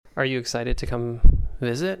Are you excited to come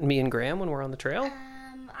visit me and Graham when we're on the trail?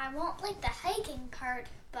 I won't like the hiking part,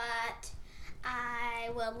 but I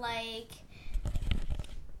will like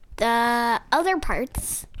the other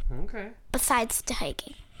parts Okay. besides the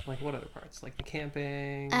hiking. Like what other parts? Like the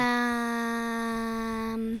camping?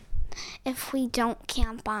 If we don't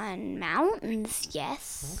camp on mountains,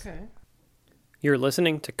 yes. Okay. You're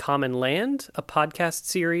listening to Common Land, a podcast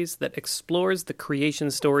series that explores the creation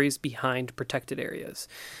stories behind protected areas.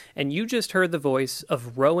 And you just heard the voice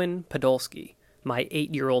of Rowan Podolsky, my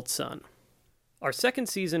 8-year-old son. Our second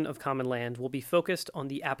season of Common Land will be focused on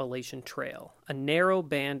the Appalachian Trail, a narrow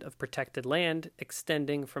band of protected land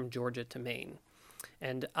extending from Georgia to Maine.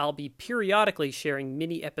 And I'll be periodically sharing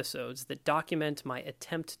mini episodes that document my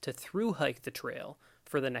attempt to thru-hike the trail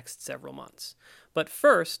for the next several months. But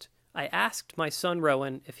first, I asked my son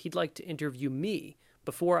Rowan if he'd like to interview me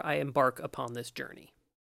before I embark upon this journey.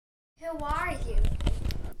 Who are you?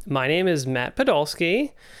 My name is Matt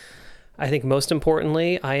Podolsky. I think most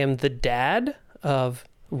importantly, I am the dad of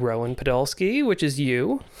Rowan Podolsky, which is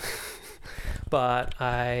you. But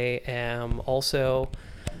I am also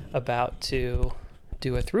about to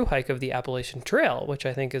do a thru hike of the Appalachian Trail, which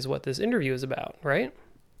I think is what this interview is about, right?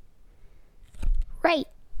 Right.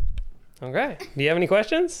 Okay. Do you have any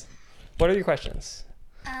questions? What are your questions?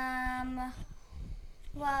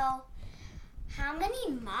 Well, how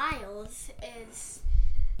many miles is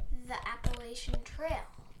the Appalachian Trail?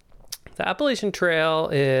 The Appalachian Trail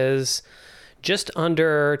is just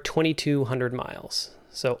under 2,200 miles,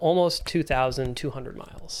 so almost 2,200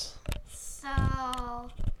 miles.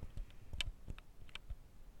 So,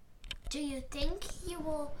 do you think you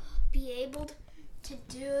will be able to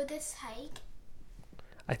do this hike?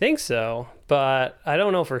 I think so, but I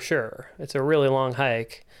don't know for sure. It's a really long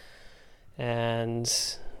hike, and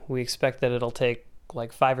we expect that it'll take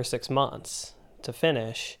like 5 or 6 months to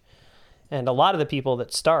finish. And a lot of the people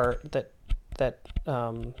that start, that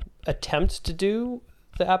attempt to do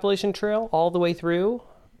the Appalachian Trail all the way through,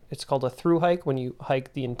 it's called a thru hike when you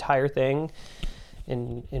hike the entire thing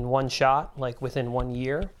in one shot, like within 1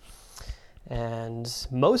 year. And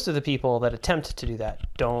most of the people that attempt to do that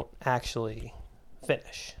don't actually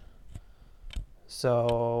finish.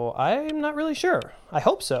 So I'm not really sure. I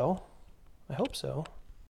hope so. Which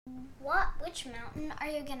mountain are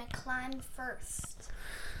you gonna climb first?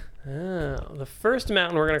 The first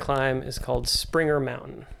mountain we're going to climb is called Springer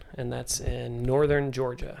Mountain, and that's in northern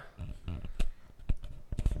Georgia.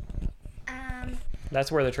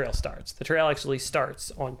 That's where the trail starts. The trail actually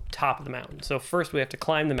starts on top of the mountain. So first we have to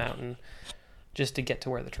climb the mountain just to get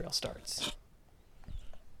to where the trail starts.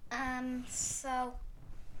 So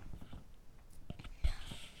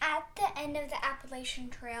at the end of the Appalachian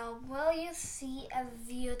Trail, will you see a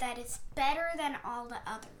view that is better than all the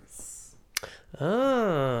others?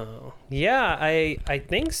 Oh, yeah, I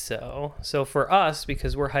think so. So for us,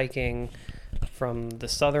 because we're hiking from the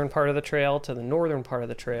southern part of the trail to the northern part of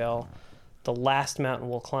the trail, the last mountain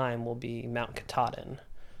we'll climb will be Mount Katahdin,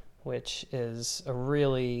 which is a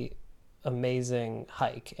really amazing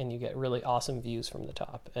hike, and you get really awesome views from the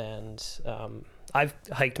top. And I've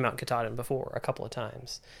hiked Mount Katahdin before a couple of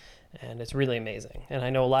times, and it's really amazing. And I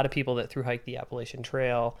know a lot of people that thru hike the Appalachian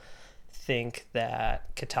Trail think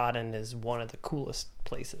that Katahdin is one of the coolest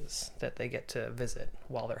places that they get to visit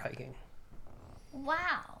while they're hiking.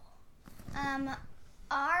 Wow.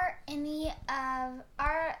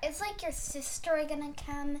 Is like your sister gonna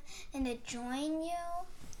come and to join you?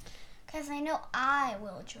 Because I know I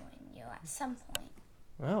will join you at some point.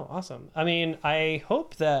 Oh, awesome. I mean, I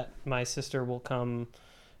hope that my sister will come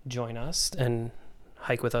join us and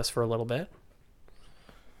hike with us for a little bit.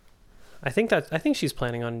 I think she's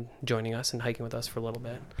planning on joining us and hiking with us for a little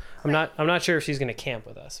bit. I'm not sure if she's going to camp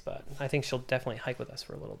with us, but I think she'll definitely hike with us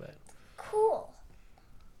for a little bit. Cool.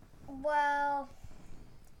 Well,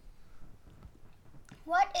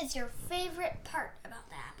 what is your favorite part about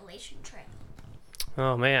the Appalachian Trail?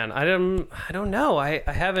 Oh man, I don't know. I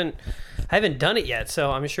haven't done it yet,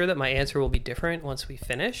 so I'm sure that my answer will be different once we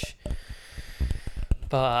finish.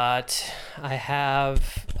 But I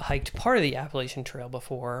have hiked part of the Appalachian Trail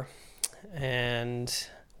before. And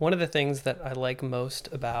one of the things that I like most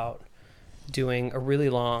about doing a really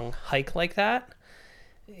long hike like that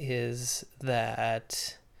is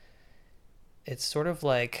that it's sort of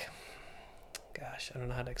like, gosh, I don't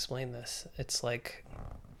know how to explain this. It's like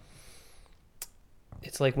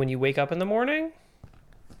when you wake up in the morning,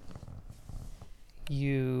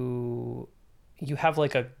 you have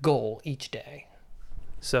like a goal each day.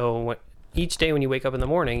 So each day when you wake up in the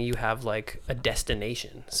morning, you have like a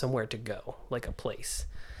destination, somewhere to go, like a place.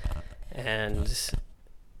 And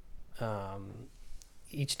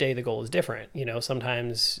each day the goal is different. You know,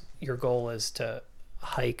 sometimes your goal is to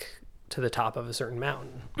hike to the top of a certain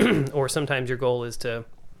mountain, or sometimes your goal is to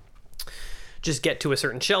just get to a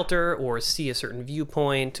certain shelter or see a certain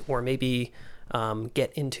viewpoint, or maybe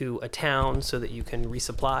get into a town so that you can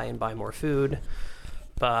resupply and buy more food.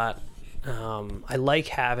 But I like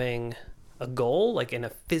having a goal, like in a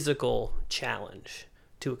physical challenge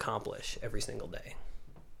to accomplish every single day.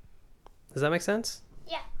 Does that make sense?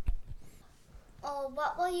 Yeah. Oh,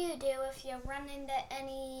 what will you do if you run into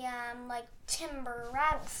any, like, timber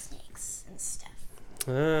rattlesnakes and stuff?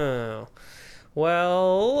 Oh.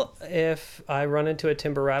 Well, if I run into a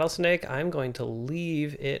timber rattlesnake, I'm going to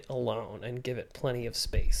leave it alone and give it plenty of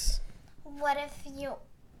space. What if you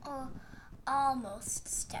almost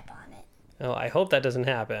step on it? Oh, I hope that doesn't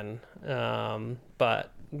happen.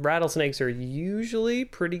 But rattlesnakes are usually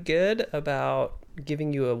pretty good about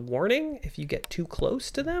giving you a warning if you get too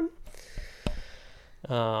close to them.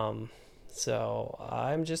 So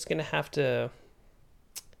I'm just going to have to...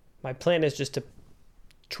 My plan is just to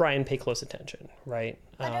try and pay close attention, right?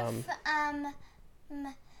 What if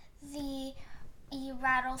the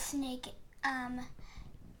rattlesnake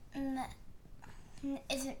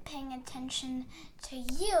isn't paying attention to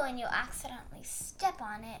you and you accidentally step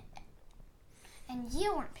on it and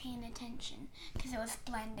you weren't paying attention because it was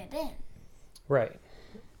blended in? Right.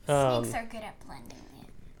 Snakes are good at blending in.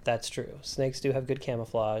 That's true. Snakes do have good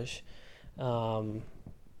camouflage. I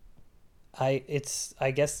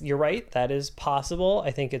guess you're right. That is possible.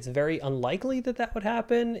 I think it's very unlikely that that would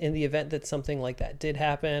happen. In the event that something like that did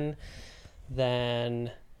happen,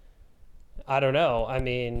 then I don't know. I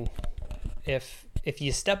mean, if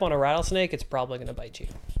you step on a rattlesnake, it's probably going to bite you,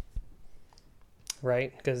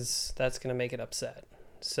 right? Because that's going to make it upset.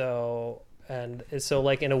 So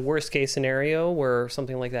like in a worst case scenario where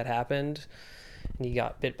something like that happened and you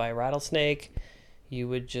got bit by a rattlesnake, you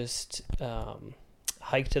would just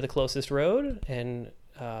hike to the closest road and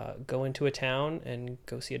go into a town and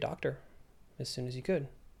go see a doctor as soon as you could.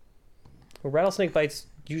 Well, rattlesnake bites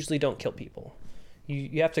usually don't kill people.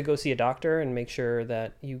 You have to go see a doctor and make sure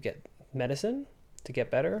that you get medicine to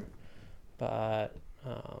get better, but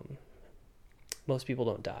most people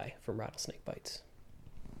don't die from rattlesnake bites.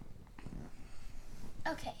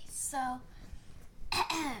 Okay, so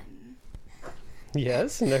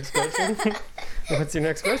Yes, next question. What's your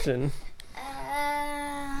next question?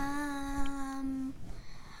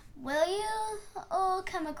 Will you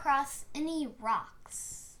come across any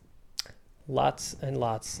rocks? Lots and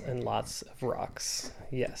lots and lots of rocks.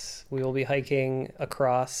 Yes, we will be hiking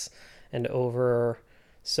across and over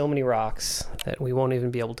so many rocks that we won't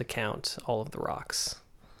even be able to count all of the rocks.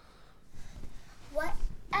 What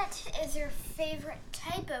is your favorite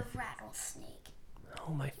type of rattlesnake?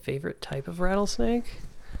 Oh, my favorite type of rattlesnake?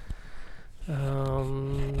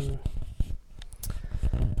 I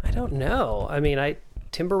don't know. I mean,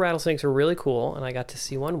 timber rattlesnakes are really cool, and I got to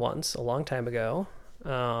see one once a long time ago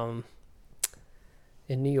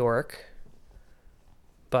in New York.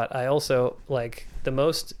 But I also, like,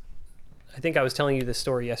 I think I was telling you this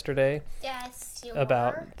story yesterday. Yes, you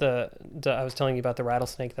about were. I was telling you about the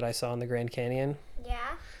rattlesnake that I saw in the Grand Canyon.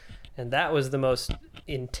 Yeah. And that was the most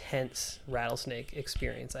intense rattlesnake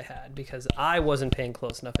experience I had because I wasn't paying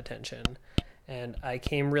close enough attention. And I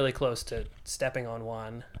came really close to stepping on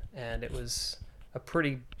one, and it was a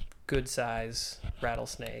pretty good size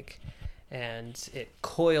rattlesnake. And it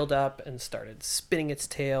coiled up and started spinning its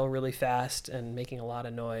tail really fast and making a lot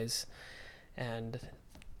of noise. And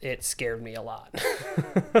it scared me a lot.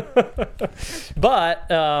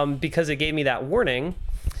 But because it gave me that warning,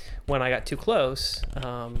 when I got too close,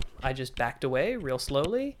 I just backed away real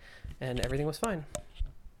slowly, and everything was fine.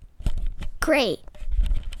 Great.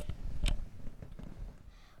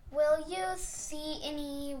 Will you see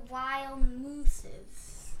any wild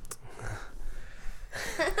mooses?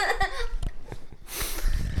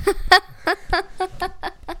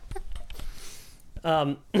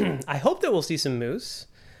 I hope that we'll see some moose.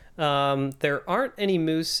 There aren't any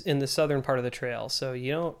moose in the southern part of the trail, so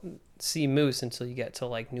you don't see moose until you get to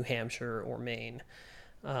like New Hampshire or Maine,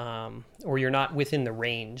 or you're not within the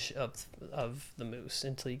range of the moose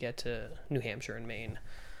until you get to New Hampshire and Maine.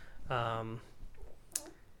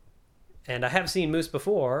 And I have seen moose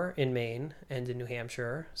before in Maine and in New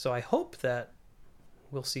Hampshire, so I hope that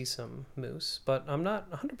we'll see some moose, but I'm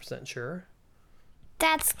not 100% sure.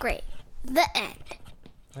 That's great. The end.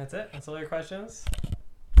 That's it? That's all your questions?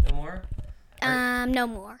 No more? No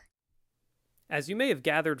more. As you may have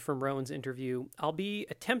gathered from Rowan's interview, I'll be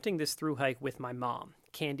attempting this through hike with my mom,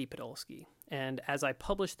 Candy Podolsky. And as I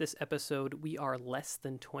publish this episode, we are less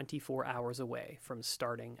than 24 hours away from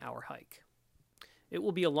starting our hike. It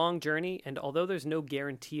will be a long journey, and although there's no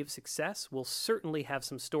guarantee of success, we'll certainly have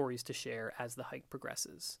some stories to share as the hike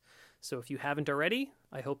progresses. So if you haven't already,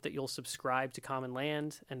 I hope that you'll subscribe to Common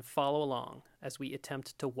Land and follow along as we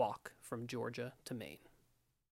attempt to walk from Georgia to Maine.